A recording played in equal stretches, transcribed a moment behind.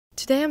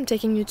Today I'm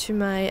taking you to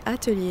my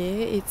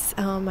atelier. It's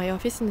my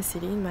office in the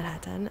city in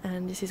Manhattan,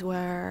 and this is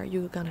where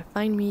you're gonna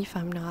find me if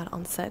I'm not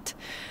on set.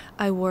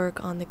 I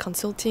work on the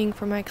consulting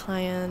for my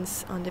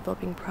clients, on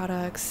developing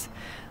products,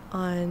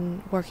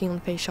 on working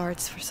on face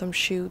arts for some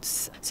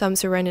shoots. So I'm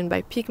surrounded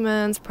by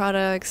pigments,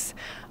 products,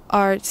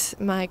 art,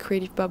 my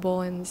creative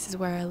bubble, and this is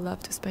where I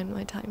love to spend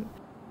my time.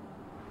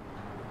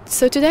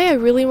 So today I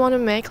really want to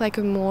make like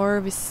a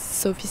more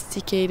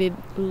sophisticated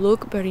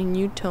look but in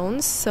new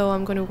tones, so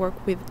I'm going to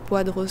work with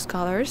Bois de Rose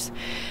colors.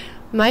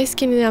 My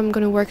skin, I'm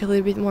going to work a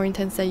little bit more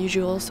intense than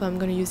usual, so I'm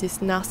going to use this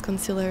NARS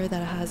concealer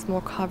that has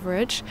more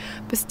coverage,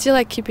 but still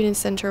I keep it in the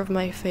center of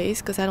my face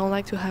because I don't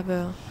like to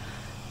have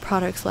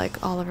products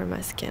like all over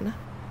my skin.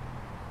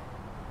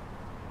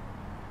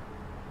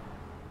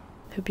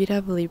 A bit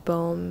of lip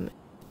balm.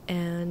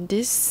 And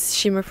this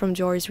shimmer from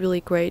Dior is really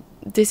great.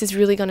 This is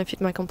really gonna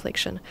fit my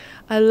complexion.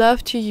 I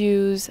love to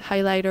use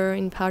highlighter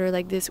in powder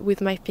like this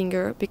with my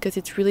finger because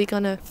it's really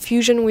gonna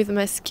fusion with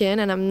my skin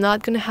and I'm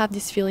not gonna have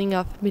this feeling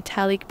of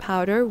metallic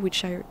powder,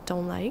 which I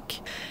don't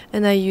like.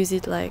 And I use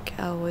it like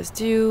I always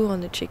do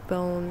on the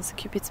cheekbones,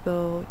 cupid's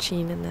bow,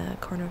 chin, and the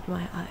corner of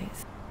my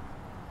eyes.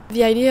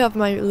 The idea of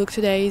my look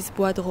today is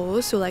Bois de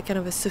Rose, so like kind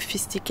of a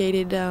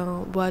sophisticated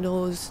Bois de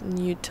Rose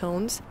nude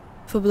tones.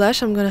 For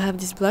blush, I'm gonna have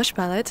this blush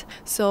palette,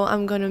 so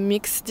I'm gonna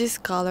mix these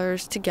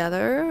colors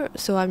together.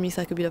 So I mix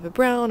like a bit of a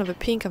brown, of a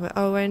pink, of an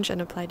orange, and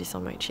apply this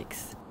on my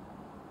cheeks.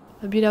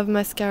 A bit of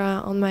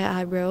mascara on my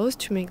eyebrows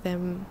to make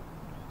them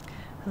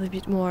a little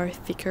bit more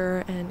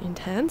thicker and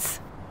intense.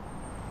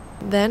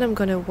 Then I'm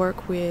gonna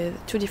work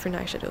with two different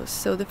eyeshadows.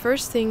 So the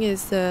first thing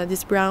is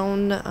this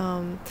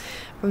brown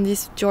from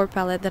this Dior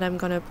palette that I'm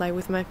gonna apply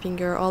with my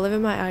finger all over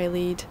my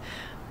eyelid,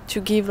 to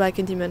give like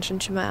a dimension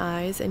to my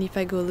eyes. And if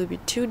I go a little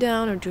bit too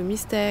down or do a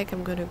mistake,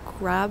 I'm gonna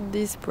grab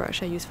this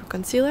brush I use for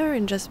concealer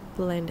and just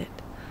blend it.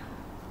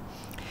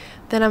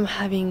 Then I'm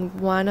having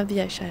one of the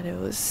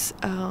eyeshadows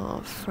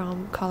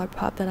from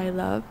Colourpop that I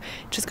love.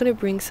 Just gonna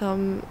bring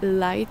some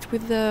light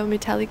with the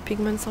metallic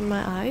pigments on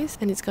my eyes,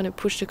 and it's gonna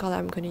push the color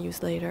I'm gonna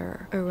use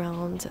later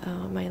around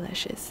my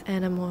lashes.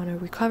 And I'm gonna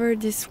recover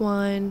this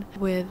one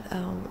with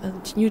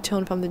a new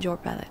tone from the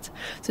Dior palette.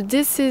 So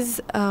this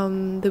is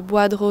the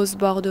Bois de Rose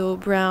Bordeaux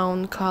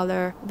brown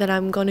color that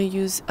I'm gonna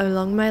use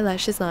along my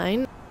lashes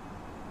line.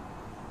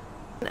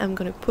 I'm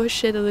gonna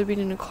push it a little bit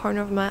in the corner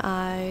of my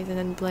eyes and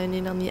then blend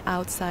it on the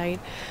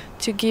outside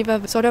to give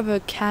a sort of a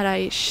cat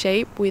eye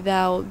shape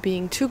without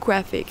being too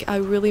graphic. I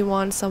really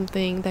want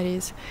something that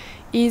is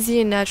easy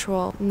and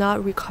natural,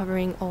 not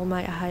recovering all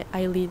my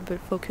eyelid,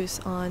 but focus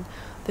on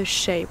the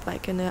shape,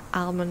 like an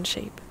almond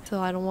shape. So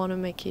I don't want to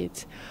make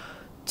it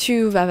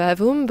too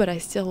va-va-voom, but I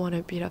still want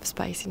a bit of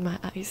spice in my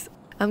eyes.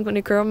 I'm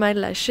gonna curl my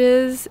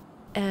lashes,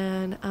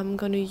 and I'm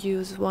gonna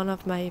use one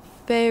of my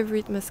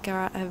favorite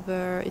mascara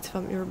ever. It's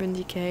from Urban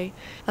Decay.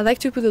 I like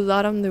to put a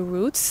lot on the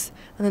roots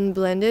and then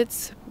blend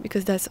it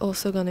because that's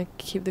also gonna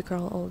keep the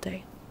curl all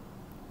day.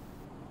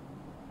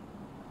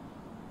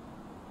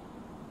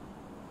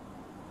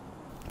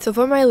 So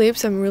for my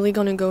lips, I'm really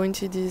gonna go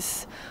into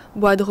this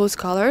Bois de Rose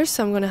color.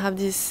 So I'm gonna have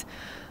this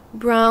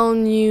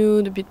brown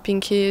nude, a bit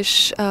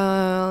pinkish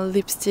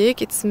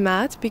lipstick. It's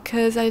matte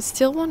because I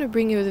still want to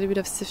bring a little bit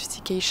of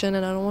sophistication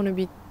and I don't want to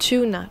be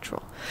too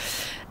natural.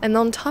 And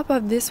on top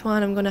of this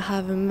one, I'm gonna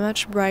have a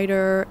much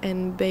brighter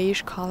and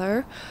beige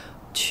color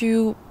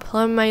to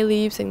plump my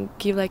lips and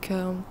give like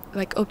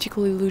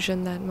optical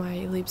illusion that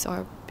my lips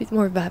are a bit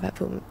more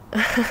va-va-voom.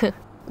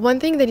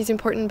 One thing that is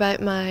important about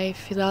my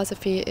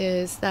philosophy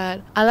is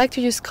that I like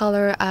to use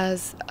color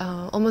as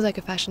almost like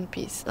a fashion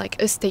piece,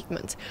 like a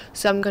statement.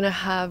 So I'm gonna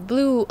have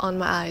blue on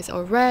my eyes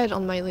or red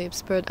on my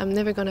lips, but I'm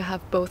never gonna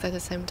have both at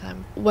the same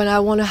time. When I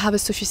want to have a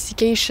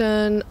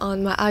sophistication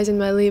on my eyes and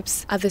my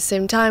lips at the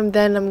same time,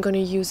 then I'm gonna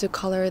use a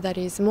color that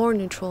is more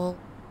neutral.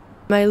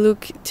 My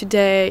look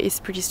today is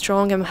pretty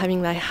strong. I'm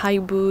having like high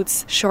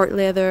boots, short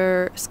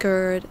leather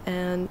skirt,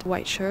 and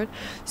white shirt.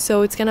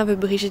 So it's kind of a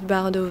Brigitte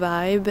Bardot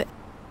vibe.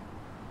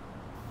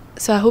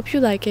 So I hope you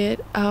like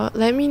it.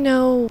 Let me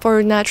know for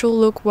a natural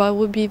look what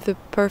would be the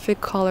perfect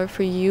color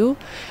for you,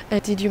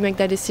 and did you make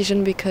that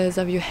decision because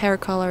of your hair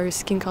color, your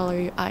skin color,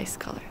 your eyes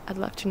color? I'd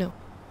love to know.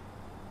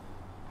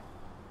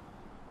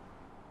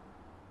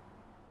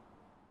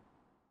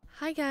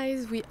 Hi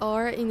guys, we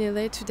are in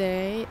LA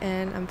today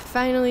and I'm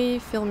finally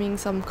filming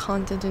some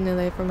content in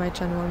LA for my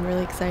channel. I'm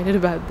really excited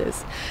about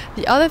this.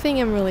 The other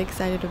thing I'm really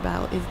excited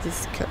about is this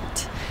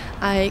skirt.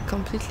 I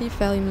completely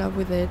fell in love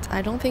with it.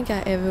 I don't think I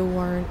ever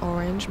worn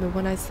orange, but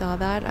when I saw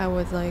that I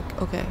was like,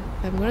 okay,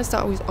 I'm gonna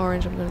start with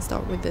orange. I'm gonna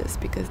start with this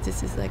because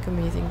this is like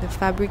amazing. The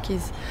fabric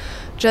is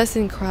just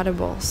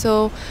incredible.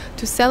 So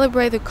to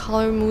celebrate the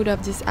color mood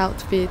of this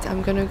outfit,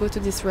 I'm gonna go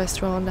to this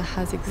restaurant that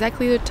has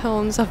exactly the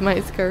tones of my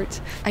skirt.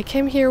 I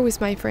came here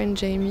with my friend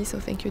Jamie, so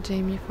thank you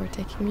Jamie for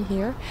taking me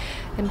here,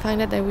 and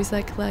find out there was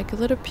like a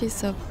little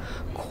piece of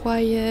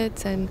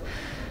quiet and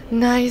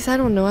nice. I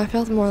don't know, I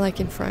felt more like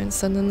in France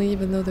suddenly,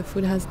 even though the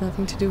food has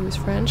nothing to do with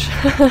French.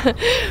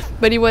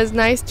 But it was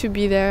nice to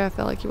be there. I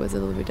felt like it was a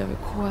little bit of a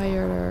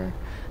quieter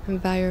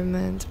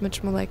environment,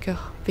 much more like a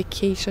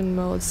vacation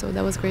mode, so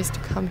that was great to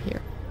come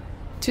here.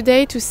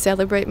 Today, to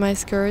celebrate my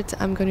skirt,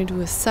 I'm gonna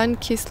do a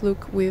sun-kissed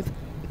look with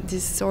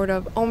this sort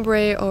of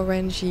ombre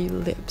orangey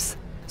lips.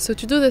 So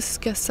to do the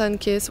sun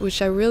kiss,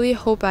 which I really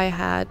hope I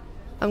had,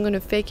 I'm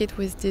gonna fake it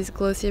with this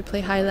Glossier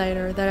Play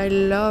highlighter that I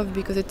love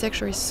because the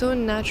texture is so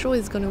natural.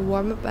 It's gonna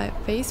warm up my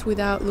face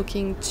without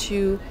looking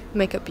too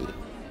makeup-y.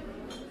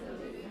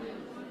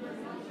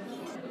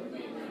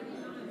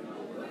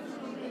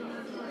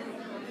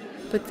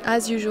 But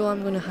as usual,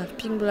 I'm gonna have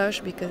pink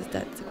blush because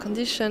that's a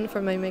condition for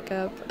my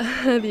makeup,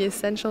 the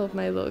essential of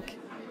my look.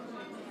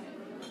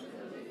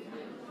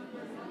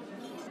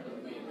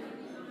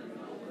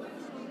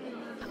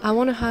 I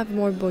want to have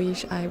more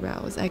boyish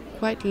eyebrows. I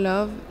quite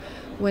love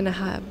when I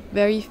have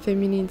very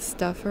feminine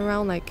stuff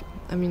around, like,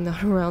 I mean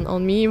not around,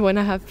 on me, when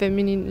I have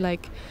feminine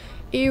like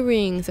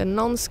earrings and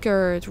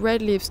non-skirt,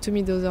 red lips, to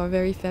me those are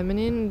very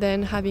feminine.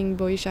 Then having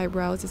boyish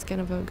eyebrows is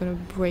kind of gonna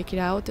break it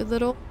out a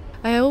little.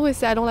 I always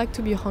say I don't like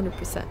to be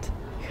 100%.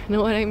 You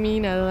know what I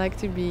mean? I like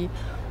to be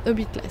a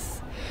bit less.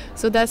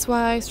 So that's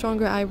why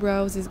stronger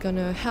eyebrows is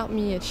gonna help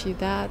me achieve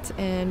that,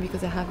 and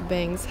because I have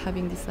bangs,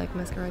 having this like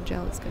mascara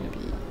gel is gonna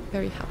be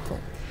very helpful.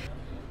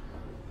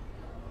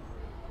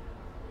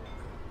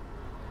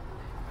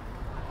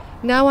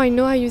 Now I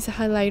know I use a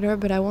highlighter,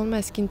 but I want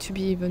my skin to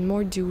be even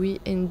more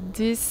dewy, and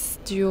this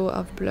duo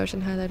of blush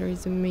and highlighter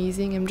is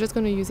amazing. I'm just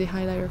gonna use a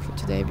highlighter for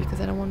today because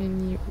I don't want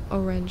any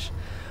orange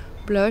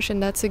blush,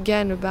 and that's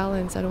again a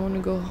balance. I don't want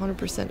to go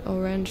 100%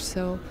 orange,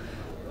 so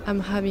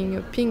I'm having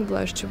a pink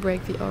blush to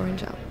break the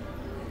orange out.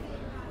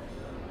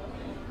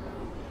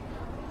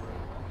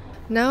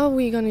 Now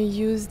we're gonna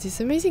use this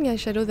amazing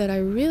eyeshadow that I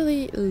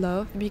really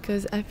love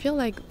because I feel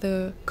like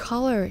the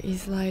color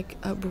is like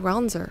a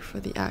bronzer for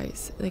the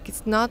eyes. Like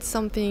it's not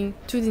something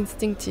too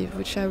distinctive,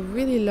 which I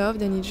really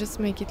loved, and you just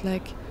make it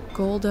like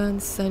golden,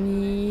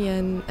 sunny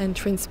and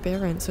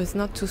transparent, so it's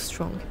not too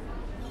strong.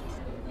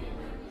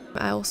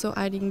 I also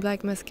adding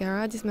black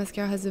mascara. This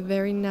mascara has a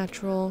very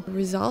natural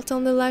result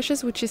on the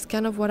lashes, which is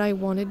kind of what I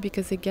wanted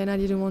because again I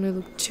didn't want to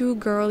look too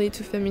girly,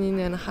 too feminine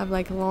and have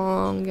like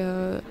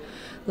long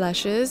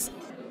lashes.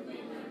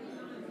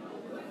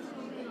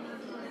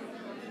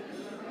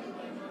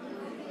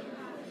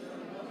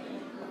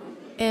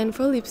 And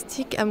for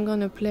lipstick, I'm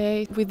gonna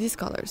play with these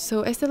colors.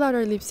 So Estee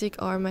Lauder lipstick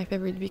are my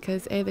favorite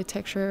because A, the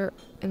texture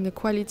and the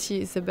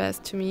quality is the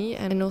best to me,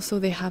 and also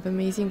they have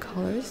amazing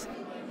colors.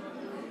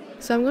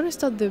 So I'm gonna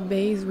start the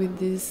base with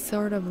this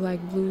sort of like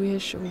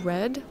bluish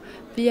red.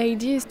 The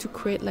idea is to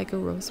create like a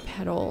rose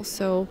petal,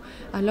 so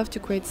I love to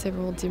create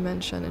several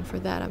dimensions, and for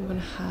that I'm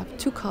gonna have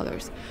two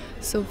colors.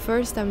 So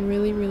first I'm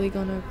really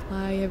gonna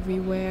apply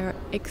everywhere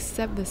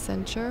except the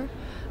center.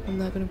 I'm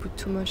not gonna put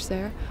too much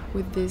there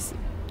with this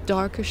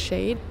darker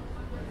shade.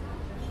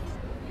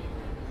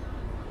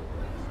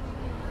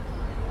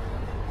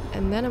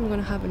 And then I'm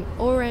gonna have an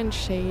orange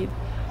shade,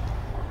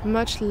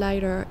 much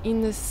lighter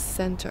in the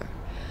center.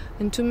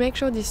 And to make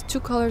sure these two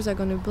colors are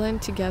gonna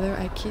blend together,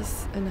 I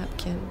kiss a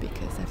napkin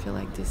because I feel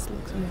like this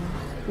looks more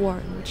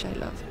worn, which I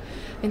love.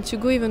 And to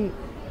go even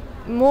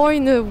more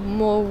in a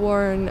more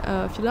worn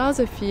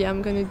philosophy,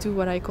 I'm gonna do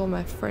what I call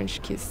my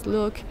French kiss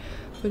look.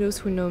 For those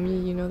who know me,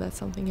 you know that's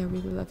something I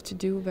really love to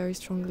do, very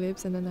strong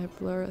lips, and then I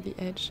blur the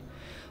edge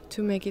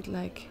to make it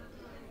like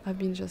I've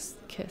been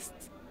just kissed.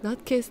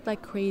 Not kissed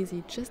like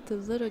crazy, just a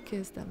little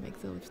kiss that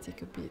makes the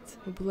lipstick a bit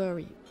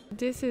blurry.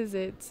 This is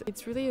it.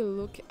 It's really a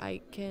look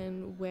I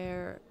can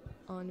wear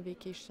on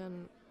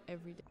vacation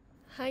every day.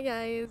 Hi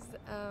guys!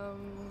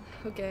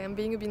 Okay, I'm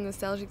being a bit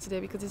nostalgic today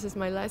because this is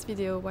my last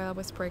video while I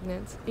was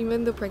pregnant.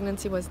 Even though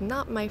pregnancy was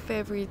not my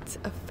favorite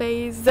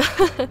phase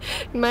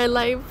in my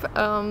life,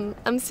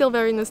 I'm still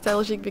very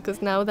nostalgic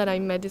because now that I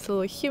met this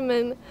little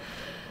human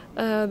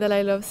that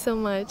I love so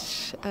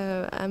much,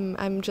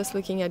 I'm just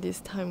looking at this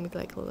time with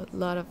like a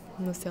lot of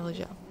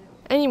nostalgia.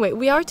 Anyway,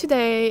 we are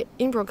today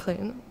in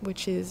Brooklyn,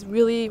 which is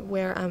really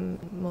where I'm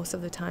most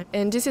of the time.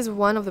 And this is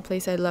one of the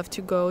places I love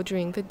to go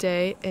during the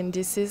day. And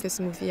this is a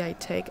smoothie I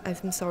take.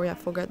 I'm sorry, I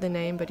forgot the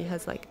name, but it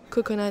has like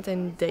coconut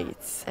and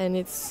dates. And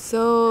it's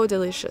so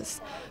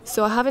delicious.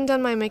 So I haven't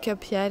done my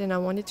makeup yet and I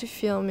wanted to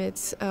film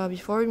it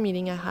before a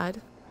meeting I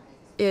had.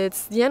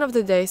 It's the end of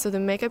the day, so the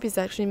makeup is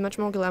actually much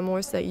more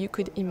glamorous than you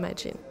could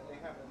imagine.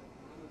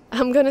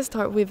 I'm gonna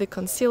start with the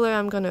concealer.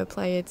 I'm gonna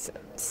apply it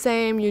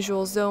same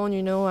usual zone,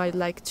 you know, I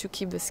like to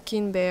keep the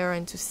skin bare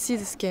and to see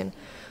the skin.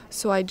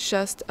 So I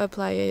just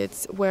apply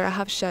it where I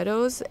have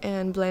shadows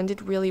and blend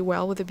it really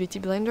well with a beauty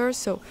blender.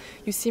 So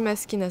you see my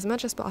skin as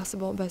much as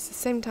possible, but at the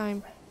same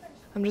time,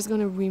 I'm just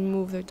gonna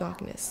remove the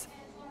darkness.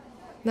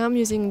 Now I'm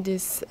using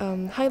this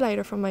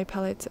highlighter from my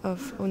palette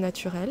of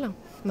Unintentional,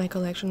 my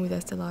collection with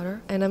Estee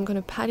Lauder, and I'm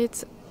gonna pat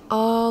it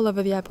all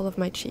over the apple of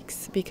my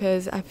cheeks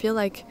because I feel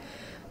like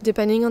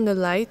depending on the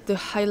light, the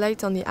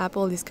highlight on the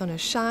apple is gonna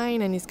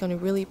shine and it's gonna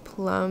really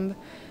plumb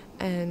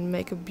and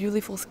make a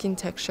beautiful skin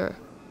texture.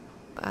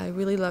 I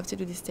really love to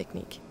do this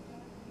technique.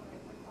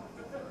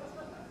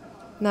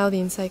 Now the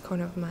inside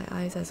corner of my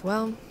eyes as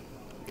well.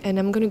 And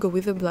I'm gonna go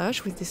with the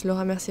blush, with this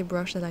Laura Mercier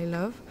brush that I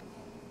love.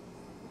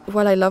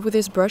 What I love with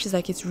this brush is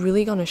like it's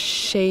really gonna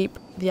shape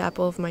the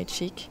apple of my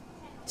cheek.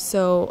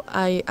 So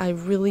I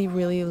really,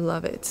 really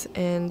love it.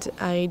 And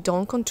I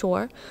don't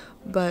contour,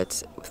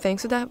 but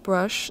thanks to that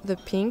brush, the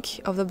pink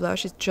of the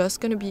blush is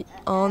just gonna be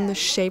on the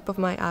shape of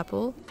my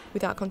apple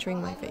without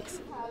contouring my face.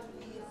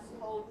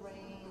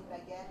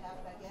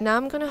 Now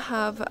I'm gonna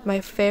have my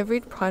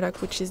favorite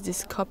product, which is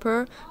this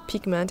copper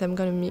pigment. I'm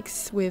gonna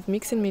mix with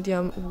Mix and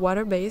Medium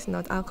water base,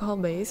 not alcohol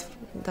base,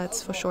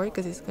 that's for sure,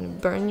 because it's gonna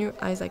burn your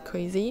eyes like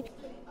crazy.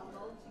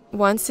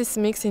 Once it's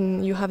mixed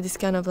in, you have this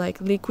kind of like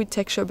liquid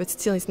texture, but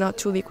still it's not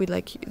too liquid,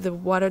 like the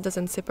water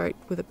doesn't separate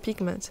with the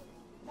pigment.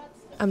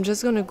 I'm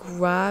just gonna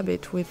grab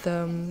it with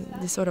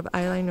this sort of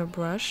eyeliner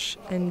brush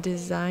and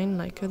design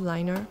like a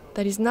liner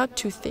that is not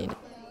too thin.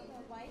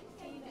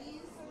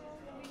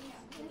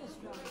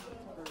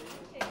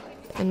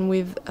 And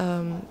with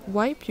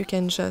wipe, you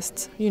can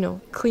just,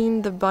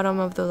 clean the bottom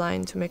of the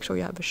line to make sure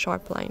you have a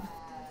sharp line.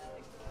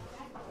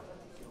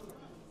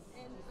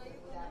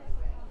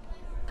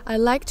 I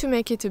like to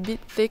make it a bit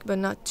thick but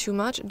not too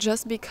much,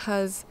 just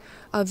because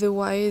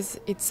otherwise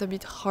it's a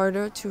bit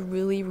harder to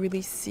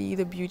really see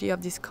the beauty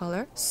of this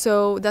color.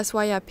 So that's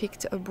why I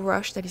picked a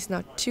brush that is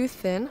not too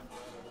thin.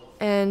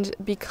 And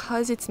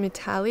because it's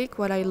metallic,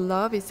 what I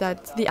love is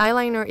that the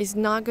eyeliner is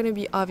not going to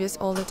be obvious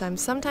all the time.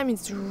 Sometimes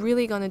it's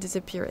really going to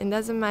disappear, and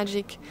that's the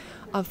magic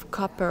of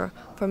copper.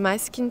 For my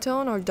skin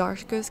tone or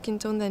darker skin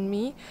tone than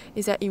me,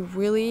 is that it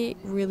really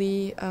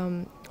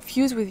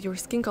fuses with your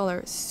skin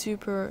color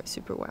super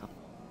well.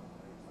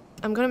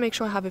 I'm gonna make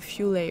sure I have a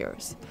few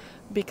layers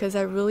because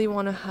I really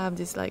want to have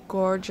this like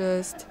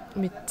gorgeous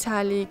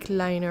metallic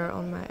liner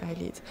on my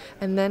eyelids,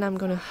 and then I'm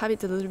gonna have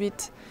it a little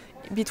bit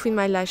between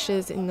my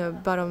lashes in the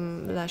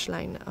bottom lash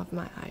line of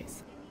my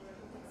eyes.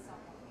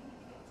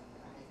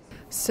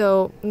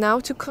 So now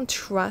to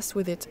contrast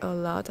with it a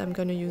lot, I'm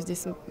gonna use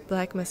this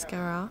black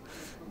mascara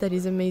that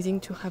is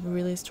amazing to have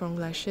really strong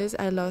lashes.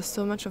 I lost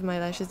so much of my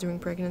lashes during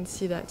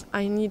pregnancy that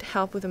I need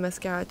help with a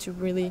mascara to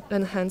really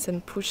enhance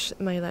and push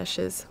my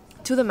lashes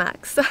to the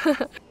max.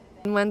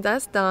 And when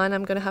that's done,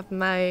 I'm gonna have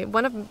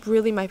one of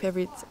really my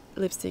favorite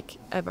lipstick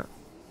ever.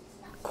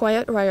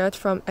 Quiet Riot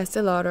from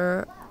Estee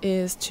Lauder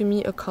is to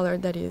me a color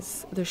that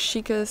is the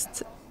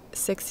chicest,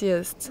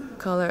 sexiest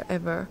color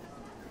ever.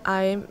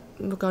 I'm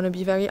gonna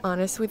be very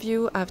honest with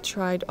you, I've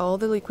tried all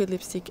the liquid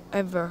lipstick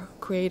ever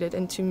created,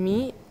 and to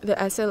me the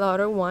Estee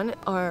Lauder one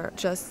are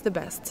just the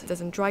best. It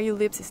doesn't dry your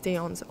lips, it stays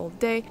on all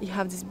day. You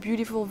have this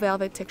beautiful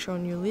velvet texture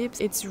on your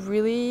lips. It's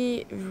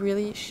really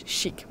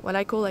chic, what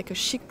I call like a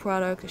chic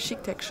product, a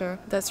chic texture.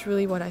 That's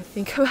really what I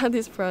think about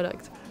this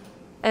product.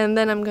 And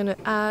then I'm gonna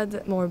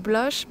add more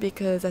blush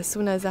because as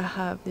soon as I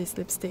have this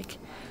lipstick,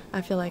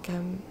 I feel like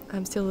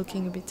I'm still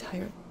looking a bit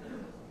tired.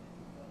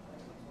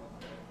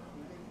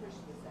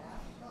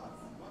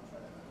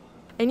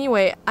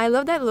 Anyway, I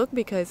love that look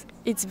because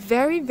it's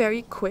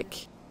very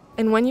quick.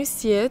 And when you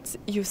see it,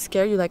 you're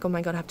scared. You're like, oh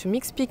my god, I have to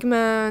mix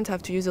pigment, I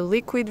have to use a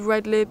liquid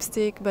red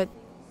lipstick. But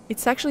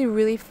it's actually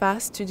really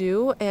fast to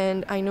do.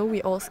 And I know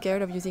we're all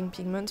scared of using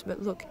pigment,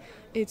 but look,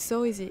 it's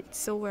so easy, it's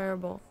so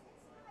wearable.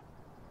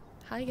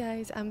 Hi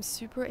guys, I'm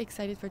super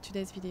excited for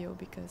today's video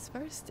because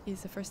first,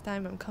 it's the first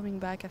time I'm coming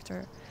back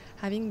after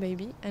having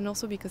baby, and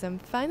also because I'm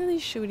finally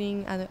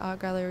shooting at an art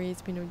gallery.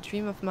 It's been a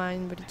dream of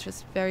mine, but it's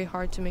just very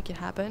hard to make it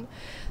happen.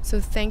 So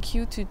thank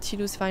you to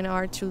Tilu's Fine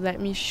Art to let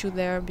me shoot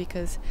there,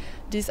 because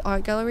this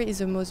art gallery is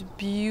the most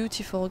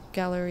beautiful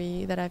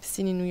gallery that I've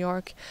seen in New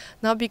York.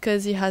 Not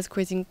because it has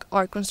crazy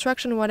art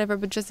construction or whatever,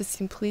 but just the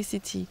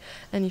simplicity,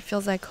 and it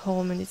feels like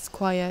home and it's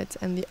quiet,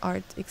 and the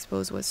art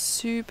exposed was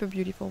super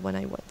beautiful when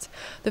I went.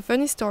 The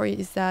funny story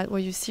is that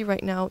what you see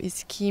right now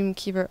is Kim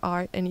Kiver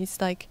art, and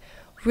it's like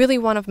really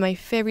one of my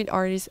favorite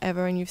artists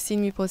ever, and you've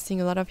seen me posting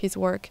a lot of his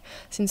work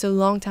since a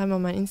long time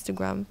on my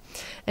Instagram.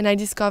 And I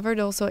discovered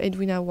also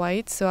Edwina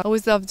White, so I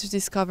always love to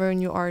discover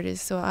new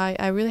artists, so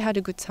I really had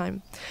a good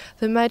time.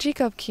 The magic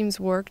of Kim's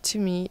work to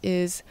me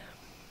is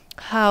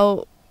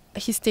how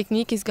his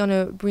technique is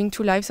gonna bring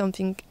to life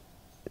something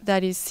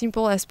that is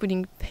simple as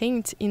putting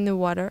paint in the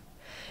water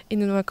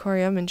in an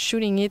aquarium and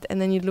shooting it,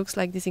 and then it looks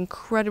like this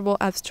incredible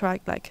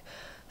abstract like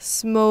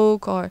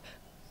smoke or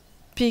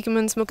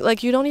pigment smoke,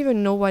 like you don't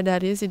even know what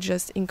that is. It's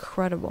just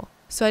incredible.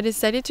 So I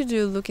decided to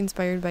do a look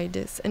inspired by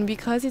this, and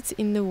because it's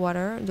in the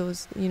water,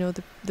 those, you know,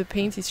 the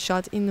paint is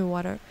shot in the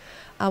water,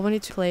 I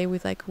wanted to play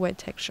with like wet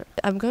texture.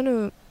 I'm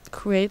gonna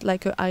create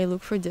like an eye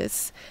look for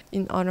this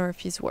in honor of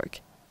his work.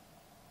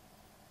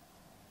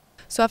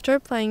 So after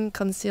applying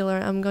concealer,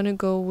 I'm gonna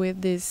go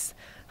with this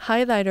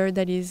highlighter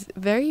that is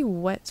very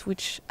wet,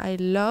 which I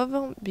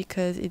love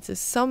because it's a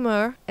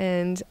summer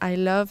and I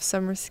love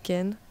summer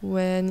skin.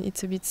 When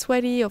it's a bit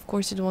sweaty, of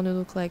course you don't want to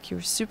look like you're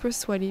super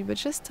sweaty, but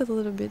just a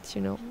little bit,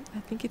 you know. I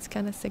think it's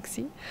kind of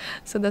sexy,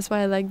 so that's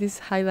why I like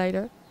this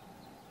highlighter.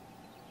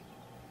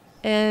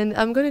 And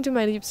I'm gonna do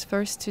my lips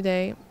first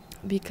today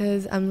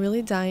because I'm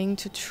really dying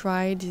to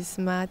try this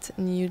matte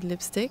nude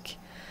lipstick.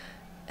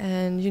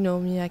 And you know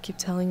me, I keep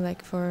telling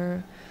like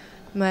for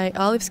my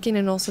olive skin,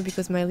 and also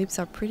because my lips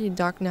are pretty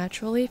dark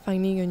naturally,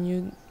 finding a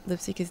nude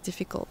lipstick is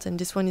difficult, and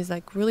this one is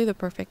like really the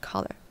perfect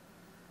color.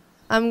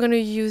 I'm gonna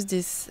use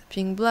this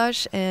pink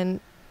blush, and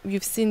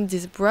you've seen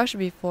this brush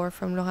before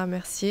from Laura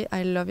Mercier.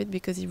 I love it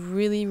because it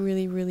really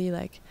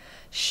like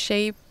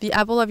shape the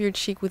apple of your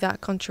cheek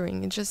without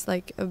contouring. It's just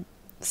like a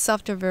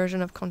softer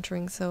version of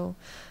contouring, so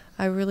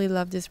I really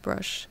love this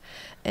brush.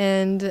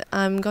 And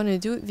I'm gonna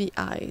do the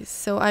eyes.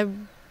 So I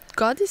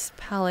got this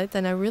palette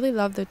and I really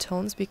love the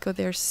tones because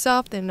they're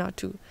soft and not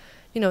too,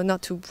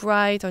 not too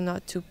bright or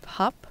not too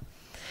pop.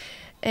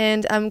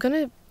 And I'm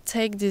gonna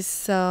take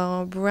this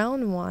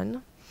brown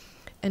one,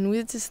 and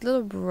with this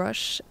little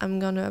brush I'm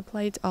gonna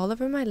apply it all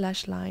over my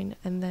lash line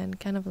and then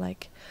kind of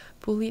like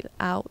pull it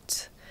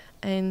out.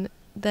 And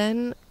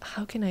then,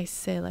 how can I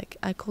say, like,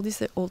 I call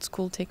this an old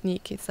school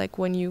technique. It's like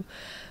when you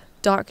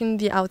darken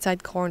the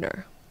outside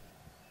corner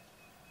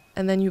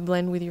and then you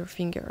blend with your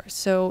finger.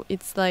 So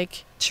it's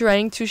like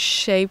trying to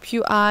shape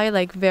your eye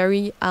like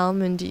very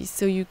almondy.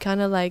 So you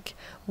kind of like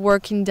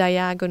work in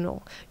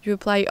diagonal. You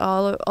apply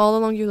all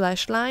along your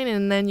lash line,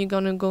 and then you're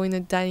gonna go in a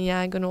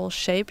diagonal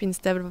shape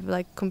instead of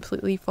like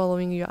completely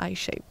following your eye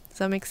shape. Does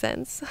that make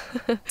sense?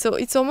 So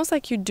it's almost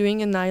like you're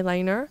doing an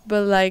eyeliner,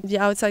 but like the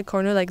outside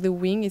corner, like the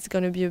wing, is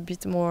gonna be a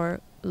bit more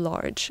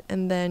large,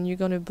 and then you're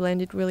gonna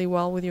blend it really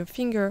well with your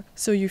finger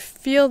so you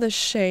feel the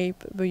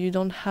shape but you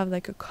don't have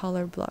like a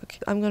color block.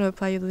 I'm gonna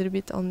apply a little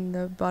bit on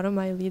the bottom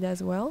eyelid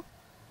as well,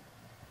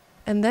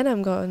 and then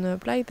I'm gonna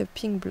apply the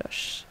pink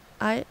blush.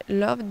 I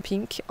love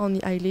pink on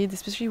the eyelid,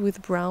 especially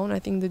with brown. I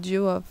think the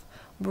duo of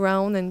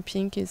brown and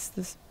pink is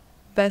the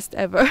best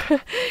ever.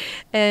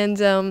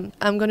 And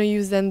I'm gonna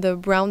use then the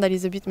brown that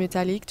is a bit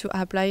metallic to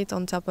apply it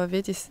on top of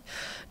it. It's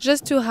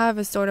just to have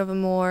a sort of a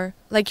more,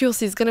 like, you'll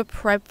see, it's gonna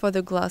prep for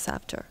the gloss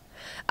after.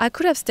 I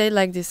could have stayed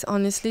like this.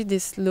 Honestly,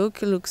 this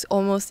look looks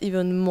almost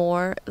even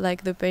more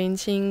like the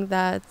painting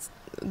that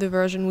the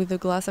version with the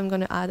gloss I'm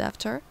gonna add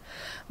after.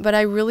 But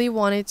I really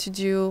wanted to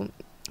do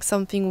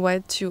something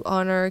wet to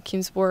honor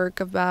Kim's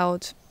work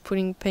about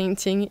putting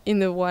painting in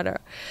the water.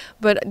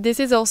 But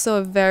this is also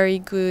a very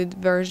good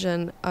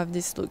version of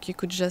this look. You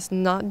could just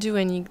not do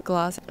any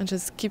gloss and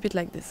just keep it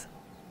like this.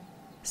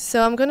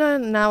 So I'm gonna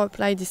now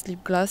apply this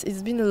lip gloss.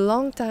 It's been a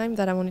long time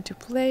that I wanted to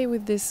play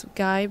with this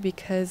guy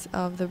because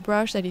of the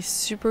brush that is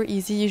super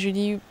easy.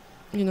 Usually,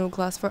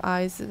 gloss for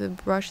eyes, the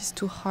brush is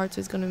too hard, so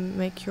it's gonna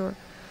make your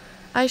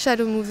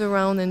eyeshadow moves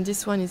around, and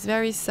this one is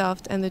very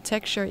soft and the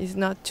texture is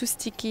not too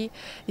sticky.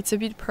 It's a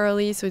bit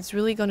pearly, so it's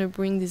really gonna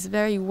bring this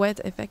very wet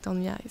effect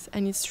on the eyes,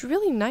 and it's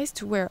really nice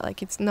to wear.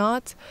 Like,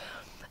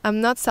 I'm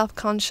not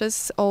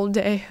self-conscious all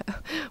day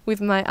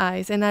with my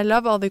eyes, and I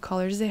love all the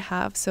colors they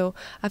have. So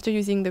after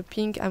using the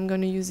pink, I'm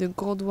gonna use the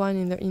gold one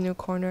in the inner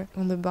corner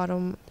on the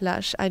bottom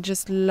lash. I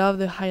just love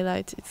the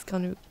highlight it's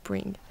gonna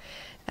bring.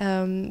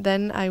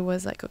 Then I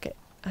was like, okay,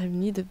 I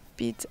need a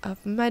bit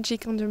of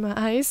magic under my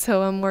eyes,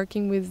 so I'm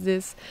working with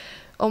this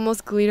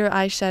almost glitter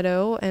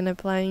eyeshadow and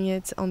applying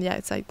it on the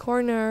outside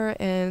corner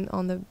and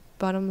on the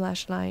bottom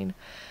lash line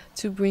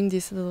to bring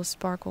this little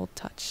sparkle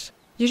touch.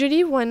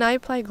 Usually when I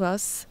apply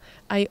gloss,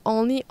 I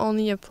only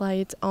apply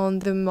it on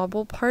the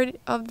mobile part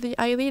of the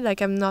eyelid. Like,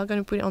 I'm not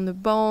going to put it on the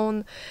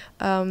bone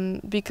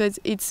because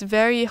it's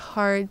very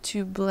hard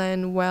to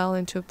blend well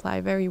and to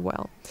apply very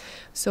well.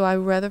 So I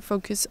rather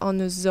focus on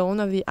the zone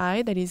of the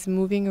eye that is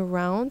moving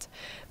around,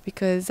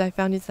 because I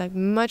found it's like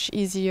much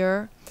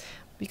easier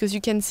because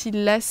you can see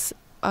less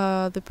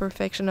the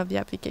perfection of the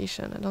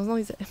application. I don't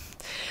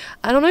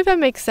know if that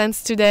makes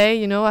sense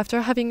today.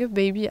 After having a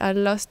baby, I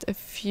lost a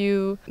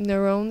few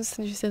neurons.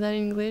 Did you say that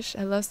in English?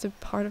 I lost a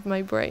part of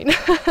my brain.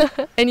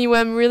 Anyway,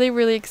 I'm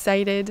really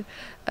excited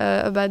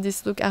about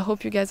this look. I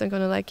hope you guys are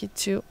gonna like it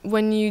too.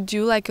 When you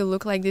do like a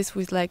look like this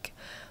with like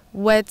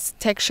wet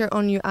texture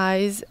on your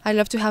eyes, I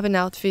love to have an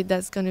outfit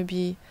that's gonna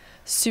be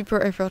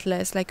super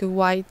effortless, like a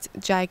white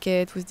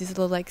jacket with this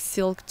little like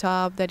silk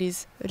top that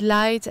is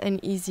light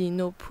and easy,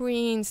 no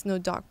prints, no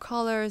dark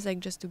colors, like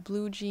just the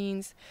blue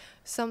jeans,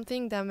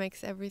 something that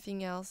makes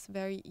everything else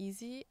very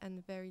easy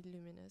and very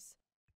luminous.